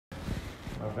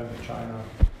I've been to China,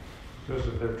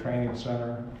 visited their training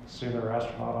center, seen their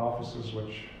astronaut offices,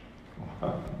 which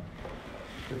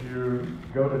if you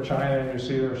go to China and you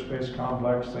see their space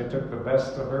complex, they took the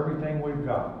best of everything we've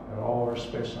got at all our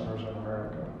space centers in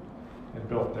America and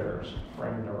built theirs,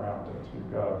 framed around it.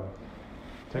 You've got to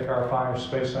take our 5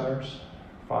 space centers,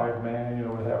 5 man, you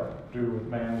know, would have to do with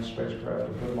manned spacecraft,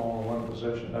 and put them all in one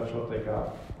position. That's what they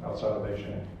got outside of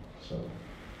Beijing. So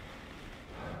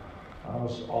I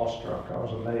was awestruck. I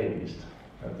was amazed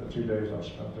at the 2 days I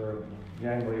spent there.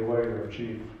 Yang Li Wei, their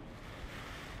chief,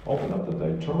 opened up the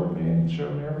day, toured me, and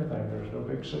showed me everything. There's no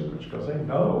big secrets because they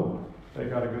know they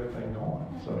got a good thing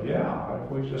going. So yeah,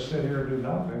 if we just sit here and do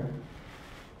nothing,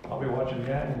 I'll be watching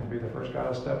Yang be the first guy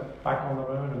to step back on the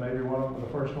moon, and maybe one of the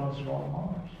first ones to go on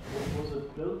Mars. Was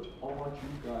it built on what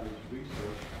you guys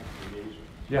researched and creation?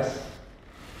 Yes.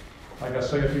 Like I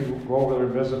say, if you go over there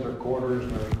and visit their quarters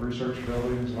and their research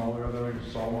buildings and all their other things,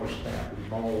 it's almost stamped with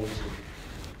molds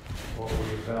of what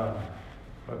we've done.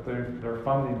 But they're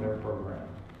funding their program.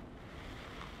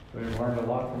 They've learned a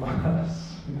lot from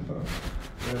us.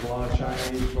 We have a lot of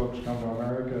Chinese folks come to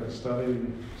America and study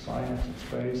science and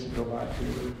space and go back to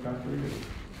their country and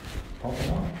pump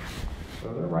them up.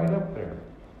 So they're right up there.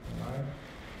 Right?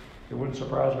 It wouldn't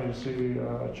surprise me to see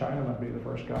a Chinaman be the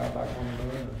first guy back on the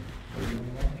moon and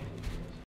leading the launch.